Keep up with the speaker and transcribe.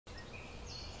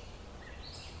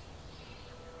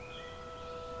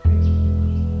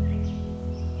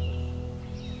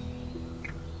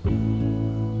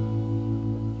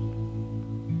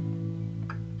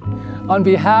On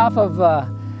behalf of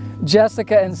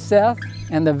Jessica and Seth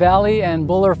and the Valley and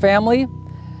Buller family,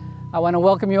 I want to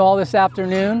welcome you all this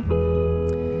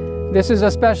afternoon. This is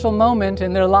a special moment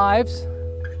in their lives.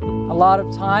 A lot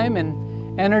of time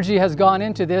and energy has gone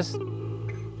into this.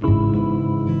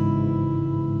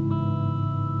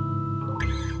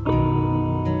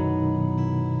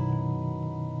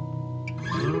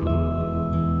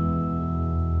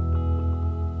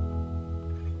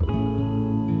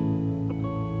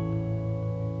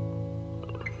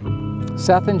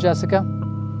 Seth and Jessica,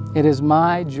 it is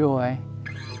my joy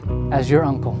as your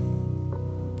uncle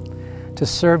to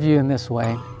serve you in this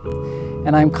way.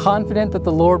 And I'm confident that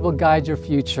the Lord will guide your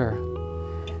future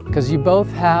because you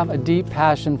both have a deep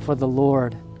passion for the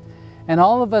Lord. And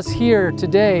all of us here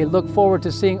today look forward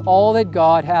to seeing all that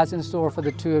God has in store for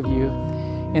the two of you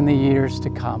in the years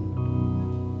to come.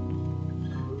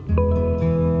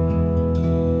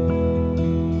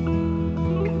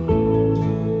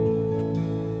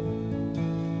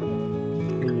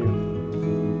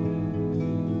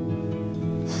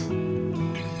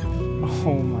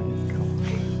 Oh my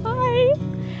gosh. Hi.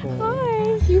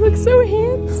 Hi. You look so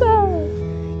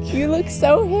handsome. You look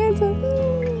so handsome.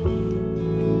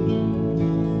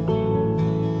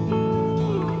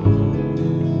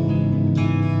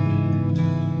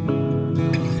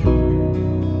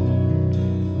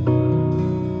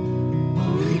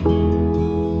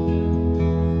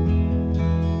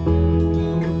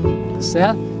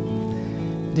 Seth,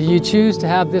 do you choose to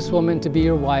have this woman to be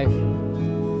your wife?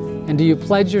 And do you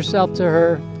pledge yourself to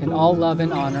her in all love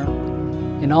and honor,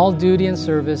 in all duty and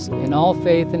service, in all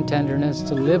faith and tenderness,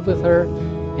 to live with her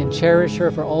and cherish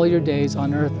her for all your days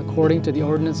on earth according to the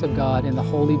ordinance of God in the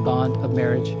holy bond of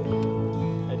marriage?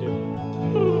 I do.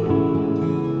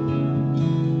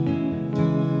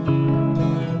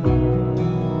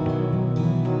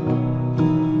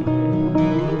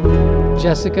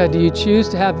 Jessica, do you choose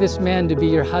to have this man to be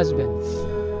your husband?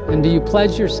 And do you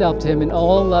pledge yourself to him in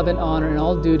all love and honor, in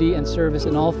all duty and service,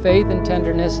 in all faith and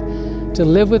tenderness, to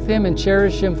live with him and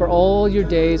cherish him for all your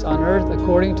days on earth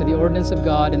according to the ordinance of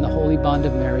God in the holy bond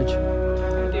of marriage?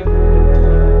 I do.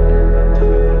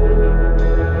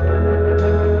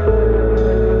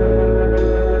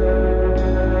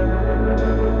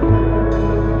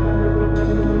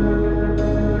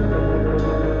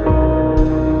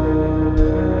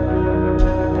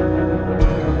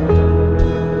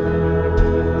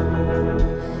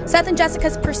 Seth and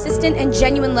Jessica's persistent and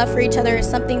genuine love for each other is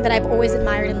something that I've always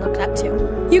admired and looked up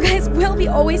to. You guys will be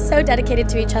always so dedicated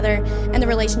to each other and the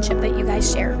relationship that you guys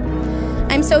share.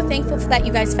 I'm so thankful that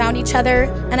you guys found each other,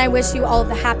 and I wish you all of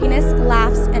the happiness,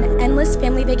 laughs, and endless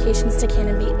family vacations to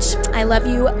Cannon Beach. I love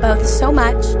you both so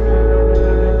much.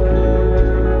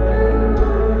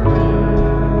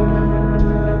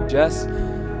 Jess,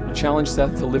 you challenge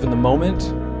Seth to live in the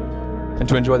moment and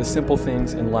to enjoy the simple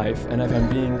things in life. And if I'm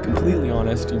being completely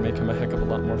honest, you make him a heck of a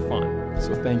lot more fun.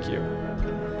 So thank you.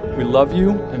 We love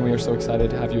you, and we are so excited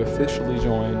to have you officially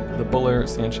join the Buller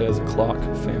Sanchez Clock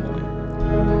family.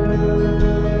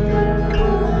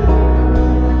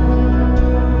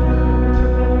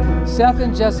 Seth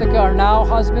and Jessica are now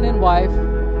husband and wife,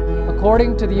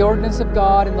 according to the ordinance of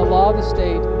God and the law of the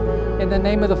state, in the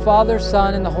name of the Father,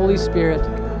 Son, and the Holy Spirit.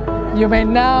 You may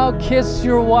now kiss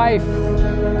your wife.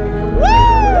 Woo!